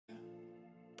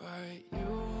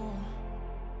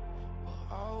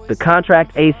The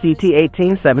Contract Act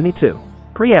 1872.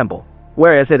 Preamble.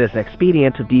 Whereas it is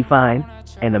expedient to define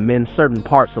and amend certain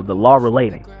parts of the law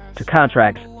relating to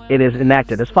contracts, it is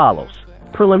enacted as follows.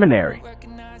 Preliminary.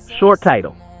 Short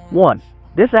title. 1.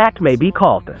 This act may be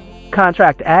called the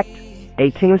Contract Act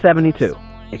 1872.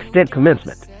 Extent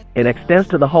commencement. It extends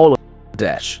to the whole of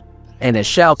dash, and it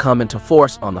shall come into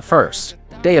force on the first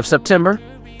day of September,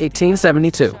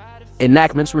 1872.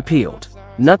 Enactments repealed.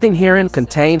 Nothing herein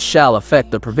contained shall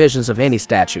affect the provisions of any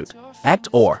statute, act,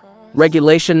 or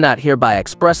regulation not hereby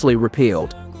expressly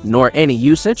repealed, nor any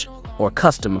usage or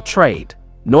custom of trade,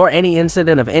 nor any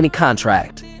incident of any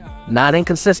contract, not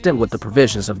inconsistent with the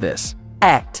provisions of this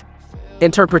act.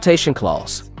 Interpretation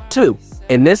clause. 2.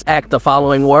 In this act the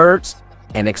following words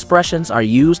and expressions are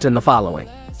used in the following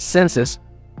senses,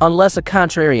 unless a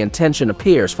contrary intention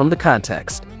appears from the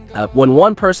context. When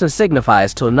one person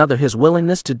signifies to another his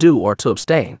willingness to do or to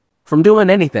abstain from doing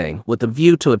anything with a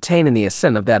view to obtaining the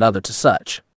assent of that other to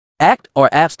such act or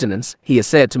abstinence, he is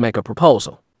said to make a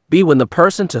proposal. B. When the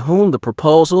person to whom the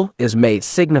proposal is made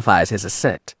signifies his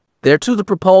assent thereto, the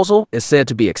proposal is said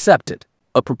to be accepted.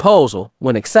 A proposal,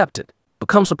 when accepted,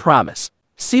 becomes a promise.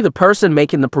 C. The person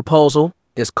making the proposal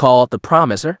is called the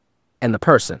promiser, and the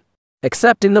person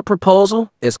accepting the proposal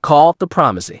is called the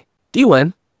promisee. D.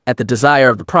 When, at the desire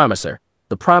of the promiser,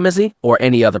 the promisee or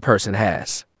any other person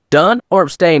has done or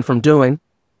abstained from doing,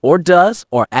 or does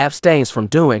or abstains from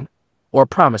doing, or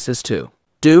promises to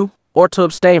do or to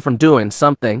abstain from doing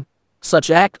something,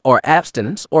 such act or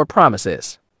abstinence or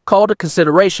promises called a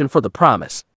consideration for the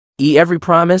promise. E. Every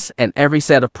promise and every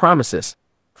set of promises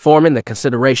forming the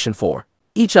consideration for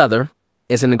each other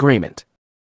is an agreement.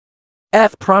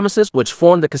 F. Promises which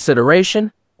form the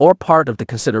consideration or part of the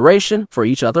consideration for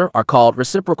each other are called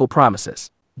reciprocal promises.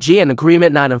 G. An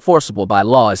agreement not enforceable by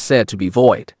law is said to be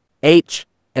void. H.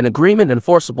 An agreement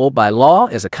enforceable by law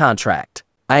is a contract.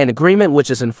 I. An agreement which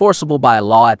is enforceable by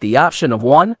law at the option of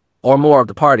one or more of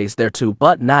the parties thereto,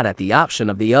 but not at the option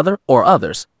of the other or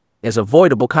others, is a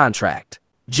voidable contract.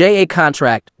 J. A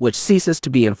contract which ceases to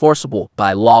be enforceable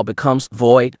by law becomes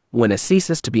void when it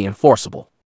ceases to be enforceable.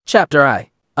 Chapter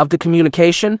I. Of the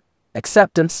communication,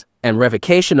 acceptance, and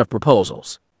revocation of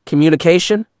proposals.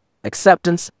 Communication,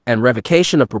 acceptance, and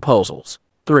revocation of proposals.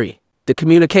 3. The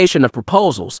communication of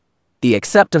proposals, the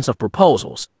acceptance of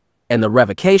proposals, and the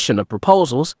revocation of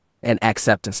proposals and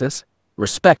acceptances,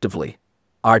 respectively,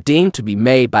 are deemed to be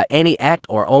made by any act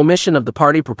or omission of the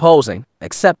party proposing,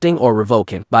 accepting, or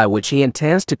revoking by which he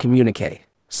intends to communicate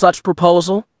such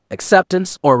proposal,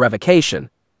 acceptance, or revocation,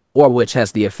 or which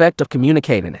has the effect of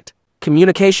communicating it.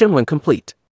 Communication when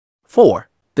complete. 4.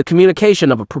 The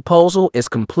communication of a proposal is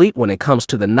complete when it comes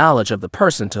to the knowledge of the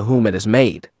person to whom it is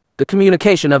made. The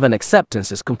communication of an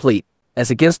acceptance is complete, as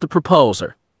against the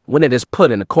proposer, when it is put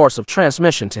in a course of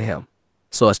transmission to him,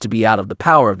 so as to be out of the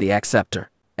power of the acceptor,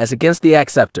 as against the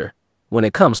acceptor, when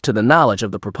it comes to the knowledge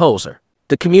of the proposer.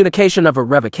 The communication of a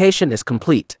revocation is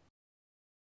complete,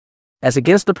 as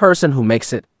against the person who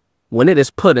makes it, when it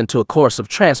is put into a course of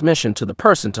transmission to the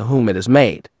person to whom it is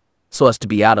made, so as to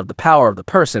be out of the power of the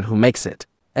person who makes it,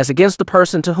 as against the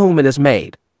person to whom it is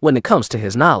made, when it comes to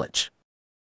his knowledge.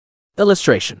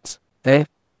 Illustrations. A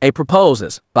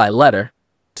proposes, by letter,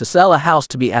 to sell a house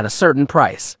to be at a certain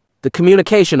price. The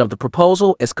communication of the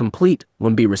proposal is complete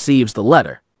when B receives the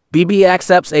letter. B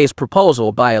accepts A's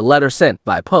proposal by a letter sent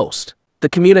by post. The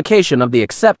communication of the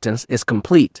acceptance is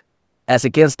complete, as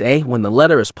against A when the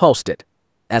letter is posted,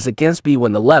 as against B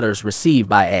when the letter is received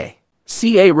by A.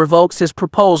 A revokes his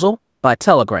proposal by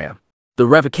telegram. The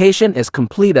revocation is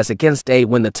complete as against A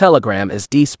when the telegram is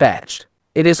dispatched.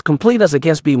 It is complete as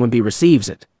against B when B receives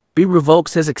it. B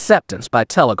revokes his acceptance by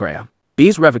telegram.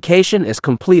 B's revocation is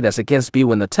complete as against B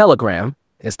when the telegram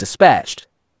is dispatched,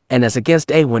 and as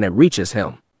against A when it reaches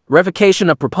him. Revocation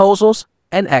of proposals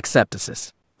and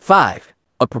acceptances. 5.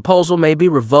 A proposal may be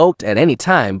revoked at any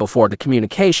time before the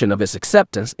communication of its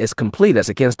acceptance is complete as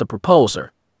against the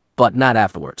proposer, but not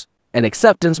afterwards. An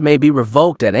acceptance may be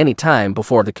revoked at any time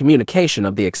before the communication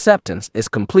of the acceptance is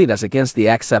complete as against the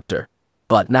acceptor,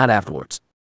 but not afterwards.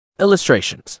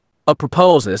 Illustrations. A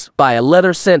proposes, by a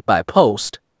letter sent by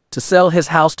post, to sell his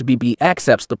house to B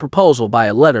accepts the proposal by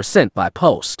a letter sent by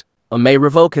post. A may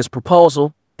revoke his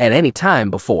proposal at any time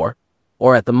before,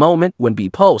 or at the moment when B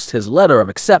posts his letter of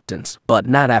acceptance, but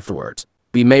not afterwards.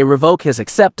 B may revoke his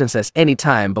acceptance at any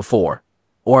time before,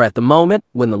 or at the moment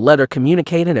when the letter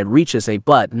communicated it reaches A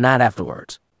but not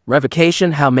afterwards.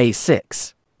 Revocation. How May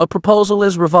 6. A proposal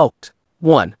is revoked.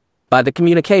 1. By the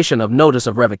communication of notice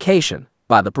of revocation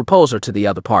by the proposer to the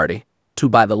other party. 2.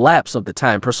 By the lapse of the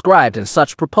time prescribed in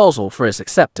such proposal for its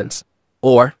acceptance,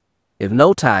 or if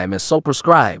no time is so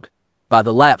prescribed, by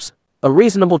the lapse of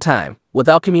reasonable time,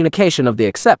 without communication of the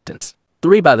acceptance.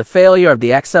 3. By the failure of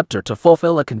the acceptor to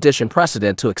fulfill a condition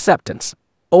precedent to acceptance,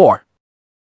 or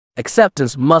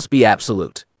acceptance must be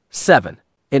absolute. 7.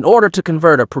 In order to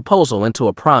convert a proposal into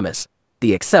a promise,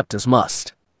 the acceptance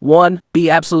must 1. Be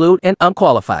absolute and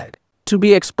unqualified, 2.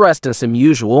 Be expressed in some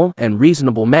usual and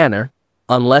reasonable manner,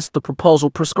 unless the proposal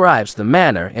prescribes the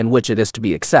manner in which it is to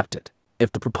be accepted.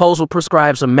 If the proposal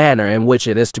prescribes a manner in which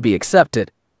it is to be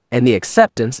accepted, and the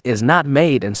acceptance is not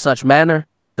made in such manner,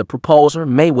 the proposer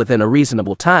may, within a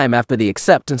reasonable time after the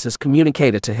acceptance is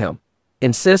communicated to him,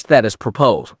 insist that his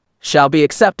proposal shall be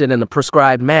accepted in the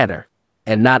prescribed manner,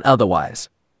 and not otherwise.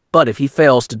 But if he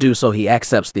fails to do so, he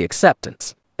accepts the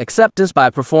acceptance. Acceptance by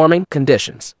performing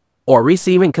conditions, or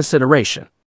receiving consideration.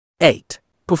 8.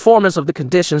 Performance of the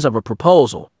conditions of a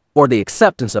proposal, or the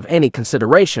acceptance of any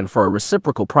consideration for a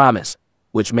reciprocal promise,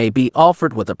 which may be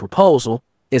offered with a proposal,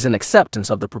 is an acceptance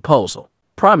of the proposal.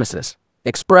 Promises,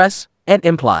 express and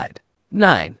implied.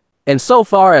 9. In so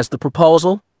far as the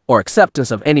proposal, or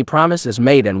acceptance of any promise is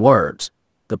made in words,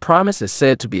 the promise is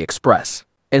said to be express.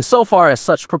 In so far as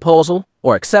such proposal,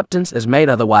 or acceptance is made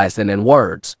otherwise than in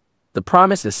words, the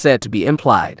promise is said to be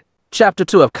implied. Chapter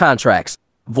 2 of Contracts,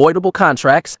 Voidable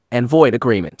Contracts and Void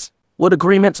Agreements. What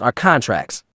agreements are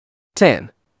contracts?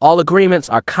 10. All agreements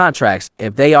are contracts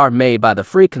if they are made by the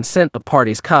free consent of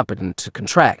parties competent to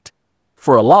contract,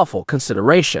 for a lawful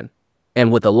consideration,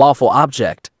 and with a lawful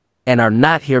object, and are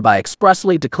not hereby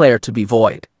expressly declared to be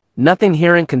void. Nothing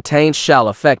herein contained shall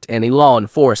affect any law in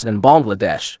force in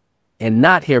Bangladesh, and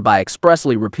not hereby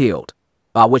expressly repealed,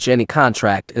 by which any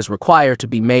contract is required to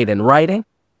be made in writing,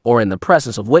 or in the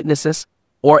presence of witnesses,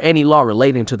 or any law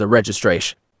relating to the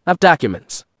registration of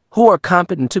documents. Who are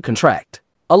competent to contract?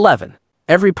 11.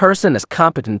 Every person is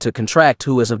competent to contract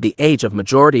who is of the age of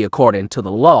majority according to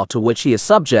the law to which he is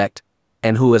subject,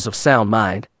 and who is of sound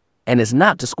mind, and is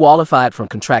not disqualified from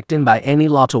contracting by any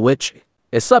law to which he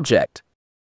is subject.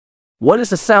 What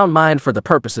is a sound mind for the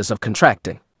purposes of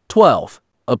contracting? 12.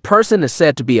 A person is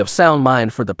said to be of sound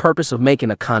mind for the purpose of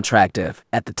making a contract if,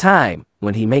 at the time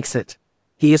when he makes it,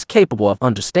 he is capable of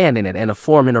understanding it and of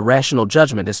forming a rational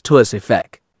judgment as to its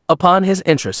effect upon his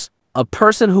interests. A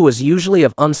person who is usually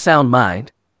of unsound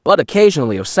mind, but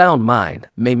occasionally of sound mind,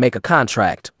 may make a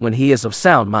contract when he is of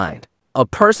sound mind. A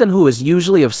person who is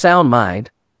usually of sound mind,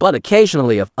 but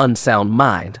occasionally of unsound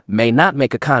mind, may not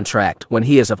make a contract when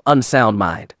he is of unsound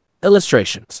mind.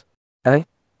 Illustrations.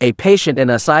 A patient in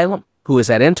an asylum who is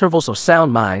at intervals of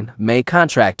sound mind may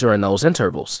contract during those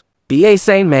intervals. B. A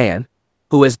sane man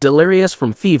who is delirious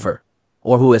from fever,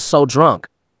 or who is so drunk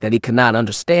that he cannot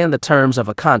understand the terms of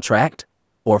a contract,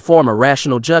 or form a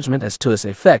rational judgment as to its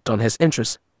effect on his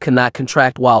interests, cannot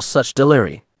contract while such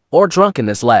delirium or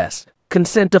drunkenness lasts.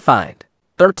 Consent defined.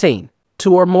 13.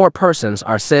 Two or more persons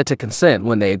are said to consent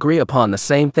when they agree upon the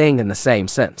same thing in the same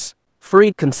sense.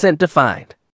 Free consent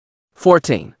defined.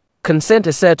 14. Consent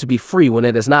is said to be free when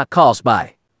it is not caused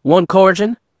by 1.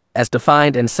 Coercion, as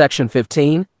defined in Section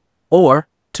 15, or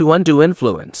 2. Undue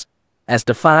influence, as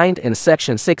defined in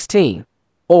Section 16,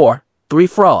 or 3.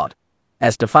 Fraud,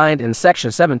 as defined in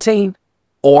Section 17,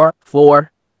 or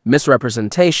 4.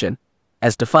 Misrepresentation,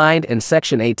 as defined in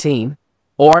Section 18,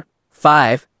 or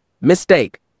 5.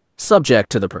 Mistake, subject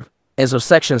to the provisions of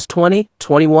Sections 20,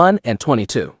 21, and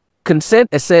 22. Consent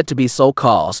is said to be so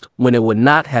caused when it would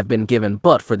not have been given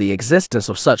but for the existence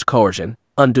of such coercion,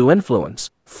 undue influence,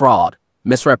 fraud,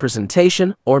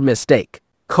 misrepresentation, or mistake.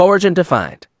 Coercion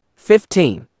defined.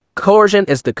 15. Coercion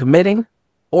is the committing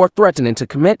or threatening to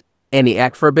commit any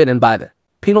act forbidden by the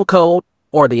Penal Code,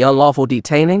 or the unlawful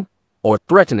detaining or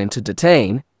threatening to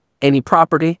detain any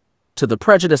property to the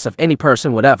prejudice of any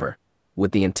person whatever,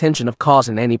 with the intention of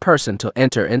causing any person to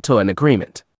enter into an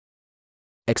agreement.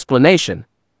 Explanation.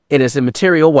 It is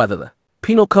immaterial whether the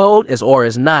Penal Code is or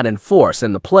is not in force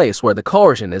in the place where the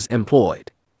coercion is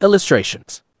employed.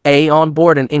 Illustrations. A. On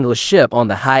board an English ship on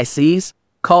the high seas,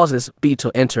 causes B to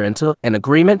enter into an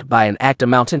agreement by an act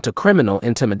amounting to criminal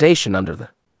intimidation under the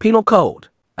Penal Code.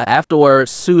 A. Afterwards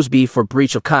sues B for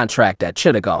breach of contract at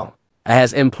Chittagong. A.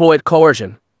 Has employed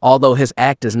coercion, although his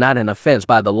act is not an offense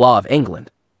by the law of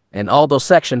England, and although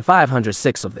Section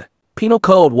 506 of the Penal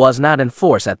Code was not in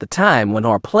force at the time when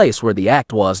or place where the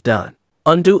act was done.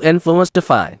 Undue influence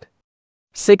defined.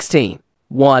 16.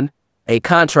 1. A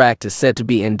contract is said to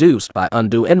be induced by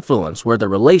undue influence where the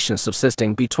relations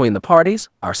subsisting between the parties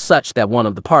are such that one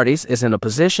of the parties is in a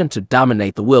position to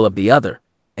dominate the will of the other,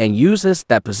 and uses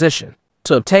that position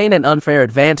to obtain an unfair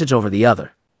advantage over the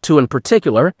other. 2. In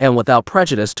particular, and without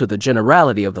prejudice to the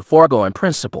generality of the foregoing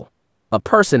principle, a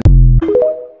person